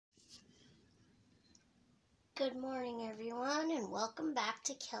Good morning, everyone, and welcome back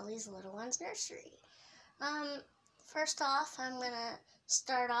to Kelly's Little Ones Nursery. First off, I'm going to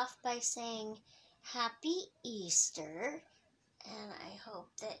start off by saying Happy Easter, and I hope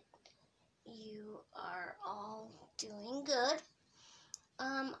that you are all doing good.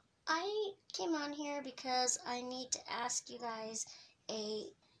 I came on here because I need to ask you guys a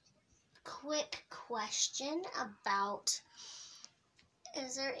quick question about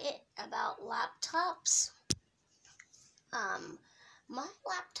laptops. My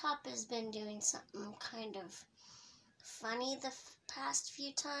laptop has been doing something kind of funny the past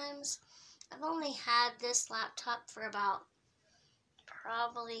few times. I've only had this laptop for about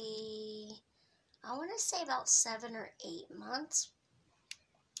probably, I want to say about 7 or 8 months.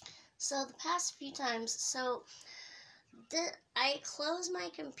 So the past few times, I close my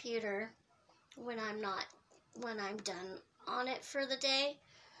computer when I'm done on it for the day,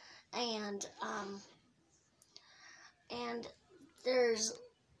 and there's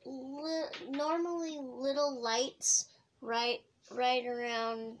normally little lights right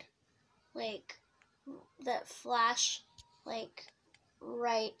around, like, that flash, like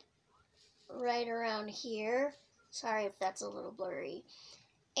right around here. Sorry if that's a little blurry.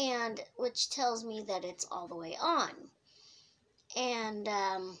 And which tells me that it's all the way on. And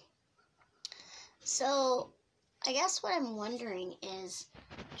so I guess what I'm wondering is,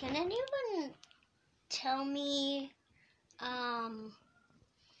 can anyone tell me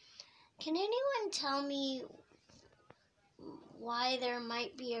why there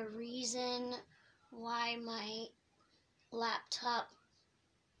might be a reason why my laptop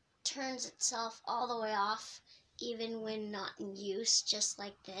turns itself all the way off even when not in use, just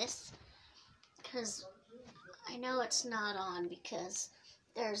like this? Because I know it's not on because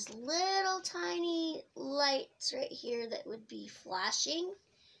there's little tiny lights right here that would be flashing,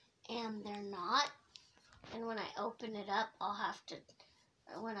 and they're not. And when I open it up, I'll have to,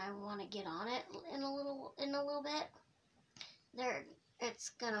 when I want to get on it in a little bit, it's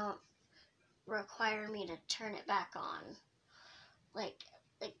gonna require me to turn it back on. Like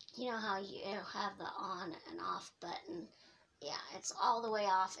you know how you have the on and off button. Yeah, it's all the way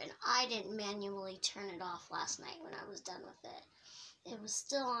off, and I didn't manually turn it off last night when I was done with it. It was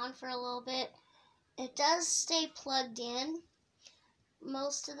still on for a little bit. It does stay plugged in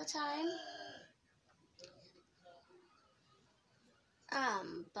most of the time.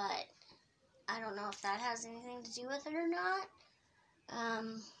 But I don't know if that has anything to do with it or not.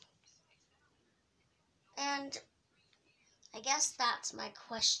 And I guess that's my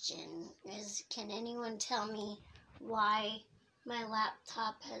question, is can anyone tell me why my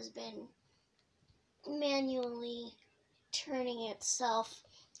laptop has been manually turning itself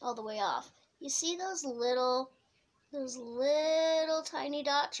all the way off? You see those little tiny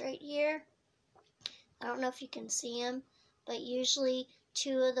dots right here? I don't know if you can see them, but usually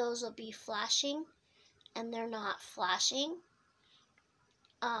 2 of those will be flashing, and they're not flashing,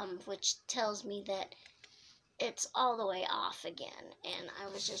 which tells me that it's all the way off again. And I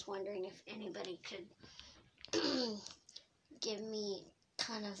was just wondering if anybody could give me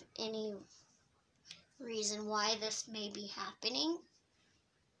kind of any reason why this may be happening.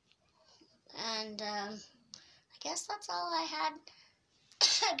 And I guess that's all I had.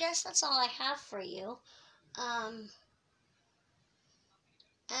 I guess that's all I have for you.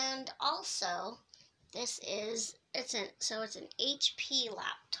 And also, it's an HP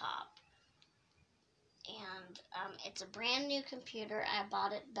laptop, and it's a brand new computer. I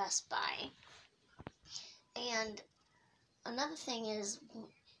bought it at Best Buy. And another thing is,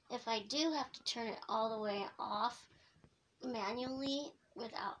 if I do have to turn it all the way off manually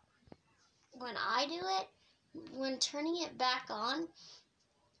when I do it, when turning it back on,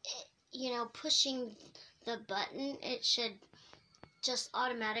 pushing the button, it should just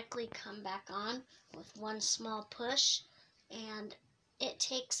automatically come back on with one small push, and it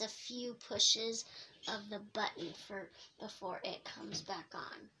takes a few pushes of the button before it comes back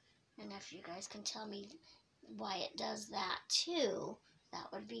on. And if you guys can tell me why it does that too,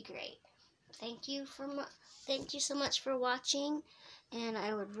 that would be great. Thank you so much for watching, and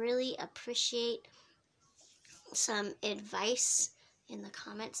I would really appreciate some advice in the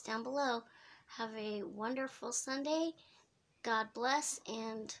comments down below. Have a wonderful Sunday. God bless,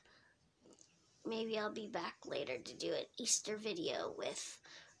 and maybe I'll be back later to do an Easter video with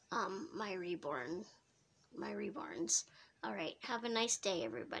my reborns. All right, have a nice day,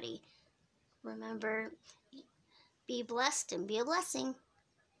 everybody. Remember, be blessed and be a blessing.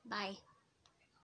 Bye.